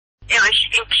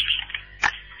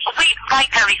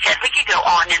like Toby said, we could go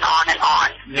on and on and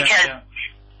on because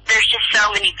there's just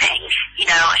so many things,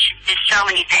 just so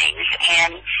many things,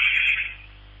 and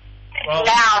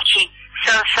now she's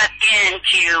so sucked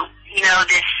into,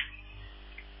 this.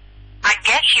 I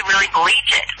guess she really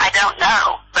believes it. I don't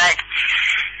know, but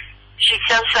she's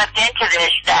so sucked into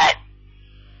this that,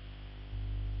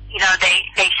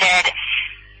 they said,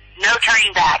 no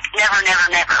turning back, never, never,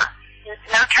 never.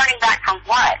 No turning back from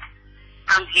what?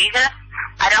 From Jesus?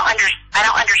 I don't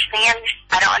understand.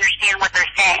 I don't understand what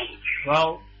they're saying.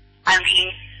 Well, I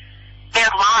mean,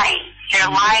 they're lying. They're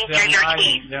lying through their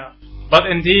teeth. Yeah. But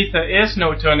indeed, there is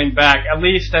no turning back. At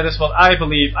least that is what I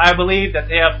believe. I believe that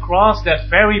they have crossed that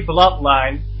very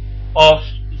bloodline of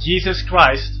Jesus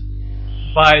Christ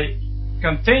by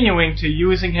continuing to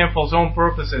using Him for His own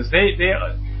purposes.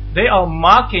 They are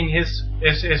mocking His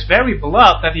very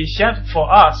blood that He shed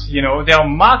for us. They are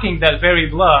mocking that very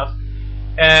blood,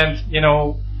 and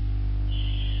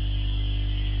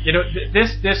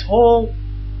this whole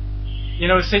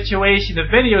situation, the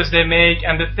videos they make,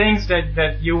 and the things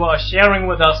that you are sharing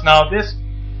with us now, this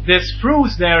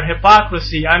proves their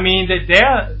hypocrisy. I mean, they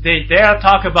dare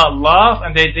talk about love,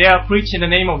 and they dare preach in the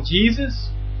name of Jesus,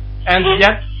 and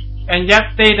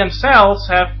yet they themselves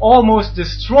have almost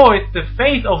destroyed the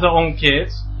faith of their own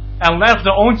kids and left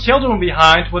their own children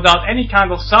behind without any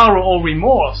kind of sorrow or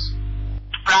remorse.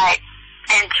 Right,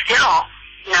 and still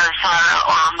no sorrow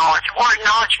or remorse or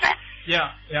acknowledgement.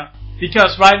 Yeah.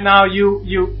 Because right now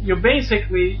you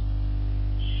basically,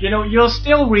 you're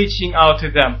still reaching out to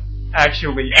them,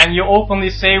 actually, and you openly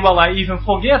say, well, I even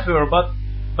forgive her, but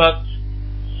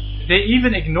they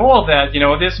even ignore that.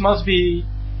 This must be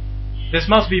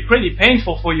pretty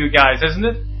painful for you guys, isn't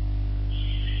it?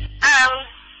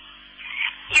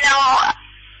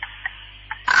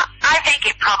 I think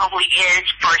it probably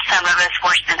is for some of us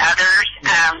worse than others.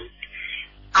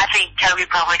 I think Toby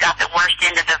probably got the worst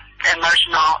end of the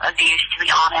emotional abuse, to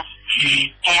be honest.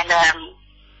 And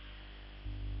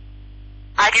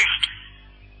I just,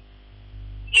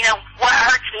 what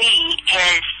hurts me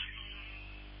is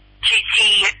to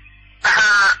see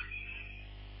her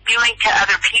doing to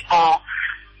other people,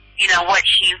 what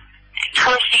she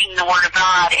twisting the Word of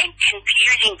God and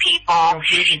confusing people,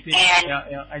 and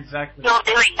exactly. Still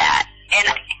doing that, and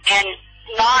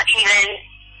not even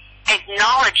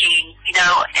acknowledging,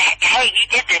 hey, you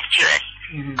did this to us.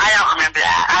 I don't remember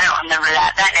that. I don't remember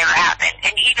that. That never happened.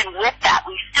 And even with that,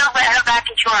 we still let her back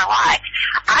into our lives.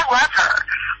 I love her.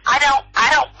 I don't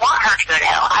want her to go to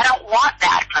hell. I don't want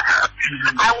that for her.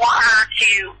 I want her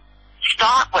to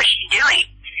stop what she's doing.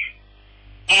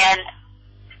 And,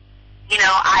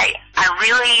 I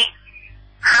really,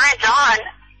 her and John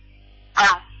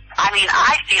are,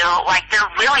 I feel like they're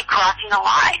really crossing a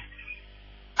line.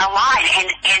 And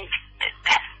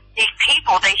these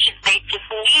people, they just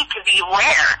need to be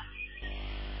aware.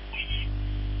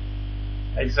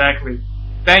 Exactly.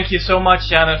 Thank you so much,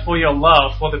 Shannon, for your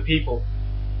love for the people.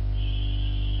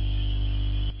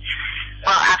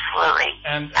 Well, absolutely.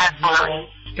 And absolutely.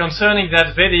 Concerning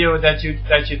that video that you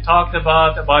talked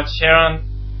about Sheren,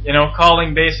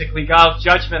 calling basically God's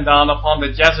judgment down upon the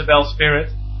Jezebel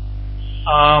spirit.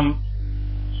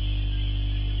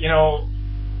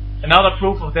 Another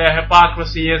proof of their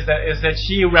hypocrisy is that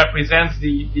she represents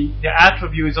the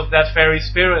attributes of that very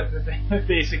spirit,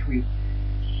 basically.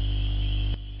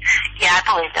 Yeah, I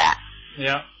believe that.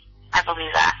 Yeah. I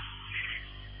believe that.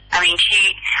 I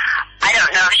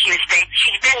don't know if she was faithful.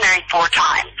 She's been married 4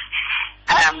 times.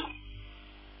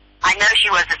 I know she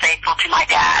wasn't faithful to my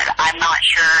dad. I'm not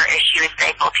sure if she was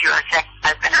faithful to her second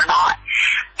husband or not.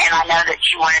 And I know that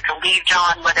she wanted to leave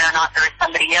John, whether or not there was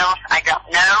somebody else, I don't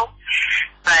know.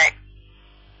 But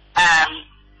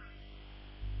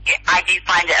I do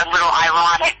find it a little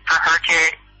ironic for her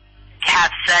to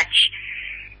have such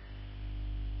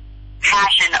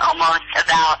passion almost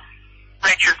about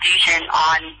retribution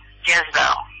on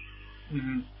Jezebel.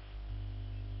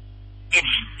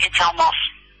 It's almost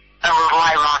a little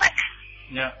ironic.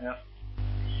 Yeah.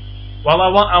 Well,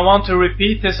 I want to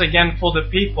repeat this again for the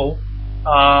people.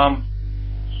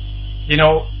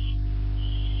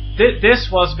 This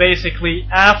was basically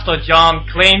after John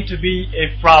claimed to be a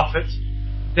prophet,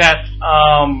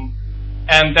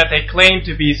 and that they claimed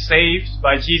to be saved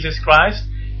by Jesus Christ.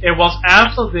 It was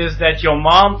after this that your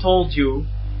mom told you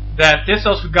that this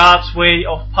was God's way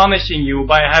of punishing you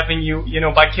by having you,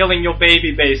 by killing your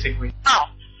baby, basically. Oh,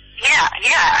 yeah,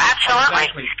 absolutely.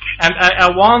 Exactly. And I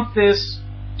want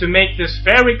to make this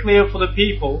very clear for the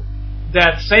people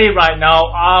that say right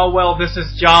now, well, this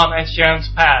is John and Sharon's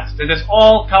past. It is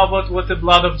all covered with the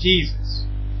blood of Jesus.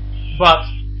 But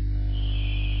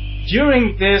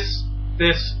during this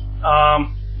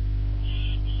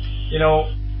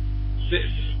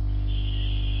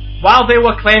while they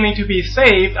were claiming to be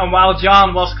saved, and while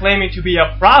John was claiming to be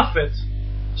a prophet,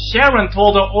 Sheren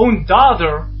told her own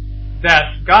daughter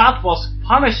that God was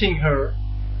punishing her,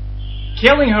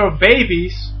 killing her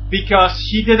babies, because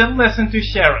she didn't listen to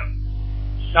Sheren.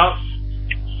 Now,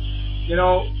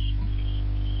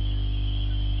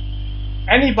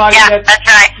 anybody that's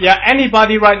right.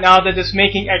 Anybody right now that is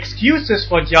making excuses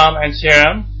for John and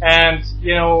Sheren,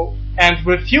 and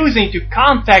refusing to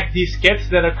contact these kids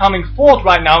that are coming forth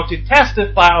right now to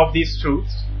testify of these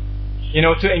truths,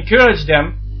 to encourage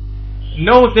them,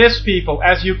 know this, people,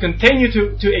 as you continue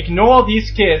to ignore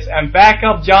these kids and back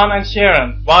up John and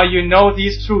Sheren, while you know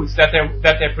these truths that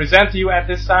they present to you at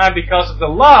this time because of the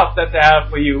love that they have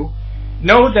for you,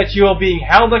 know that you are being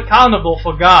held accountable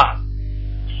for God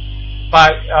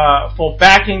for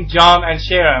backing John and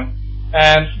Sheren,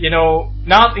 and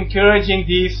not encouraging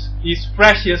these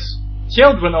precious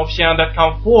children of Sheren that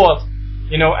come forth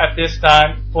at this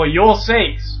time for your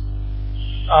sakes.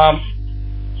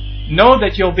 Know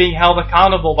that you're being held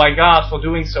accountable by God for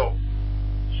doing so.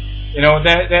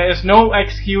 There is no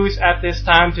excuse at this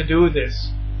time to do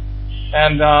this.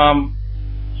 And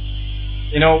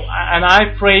and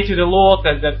I pray to the Lord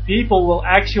that people will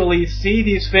actually see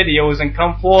these videos and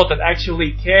come forth that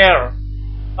actually care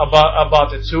about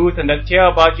the truth and that care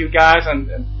about you guys. And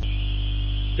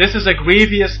this is a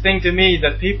grievous thing to me,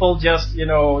 that people just,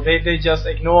 they just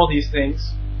ignore these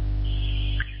things.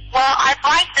 Well, I'd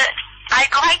like to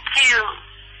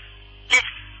just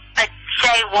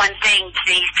say one thing to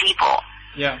these people.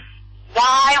 Yeah.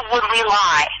 Why would we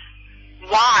lie?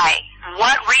 Why?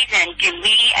 What reason do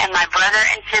me and my brother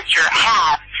and sister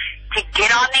have to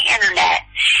get on the internet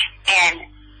and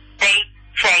they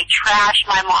say trash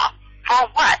my mom? For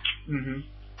what? Mm-hmm.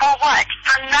 For what?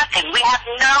 For nothing. We have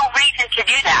no reason to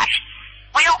do that.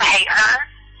 We don't hate her.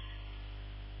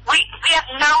 We have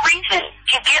no reason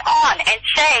to get on and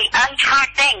say untrue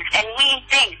things and mean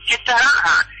things just to hurt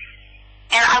her.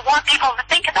 And I want people to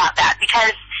think about that,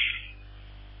 because,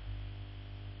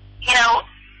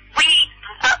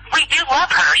 we do love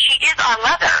her. She is our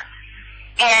mother.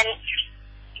 And,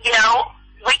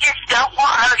 we just don't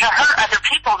want her to hurt other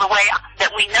people the way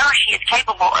that we know she is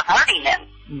capable of hurting them.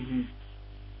 Mm-hmm.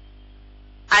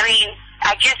 I mean,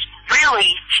 I just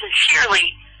really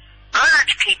sincerely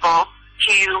urge people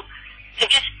to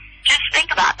just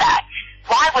think about that.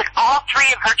 Why would all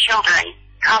three of her children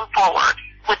come forward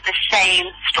with the same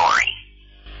story?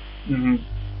 Mm-hmm.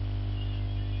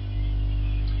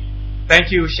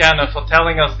 Thank you, Shannon, for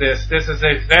telling us this. This is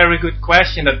a very good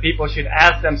question that people should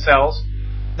ask themselves.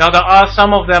 Now, there are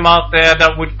some of them out there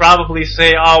that would probably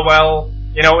say, oh, well,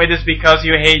 it is because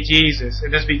you hate Jesus.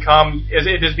 It is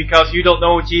because you don't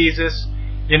know Jesus,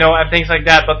 and things like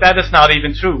that. But that is not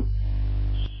even true.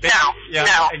 No.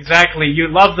 Exactly. You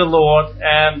love the Lord,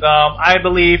 and I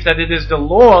believe that it is the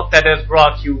Lord that has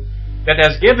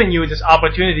given you this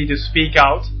opportunity to speak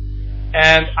out.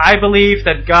 And I believe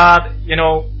that God,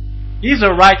 He's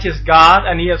a righteous God,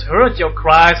 and He has heard your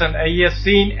cries, and He has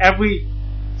seen every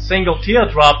single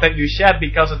teardrop that you shed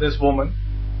because of this woman.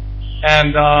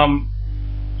 And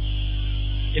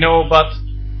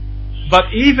but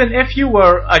even if you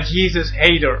were a Jesus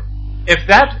hater,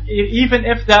 even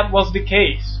if that was the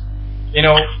case,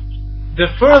 the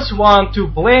first one to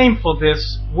blame for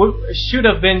this should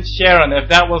have been Sheren. If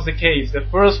that was the case, the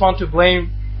first one to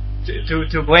blame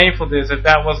for this, if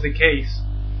that was the case.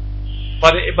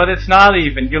 But it's not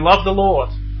even. You love the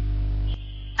Lord.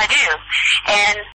 I do, and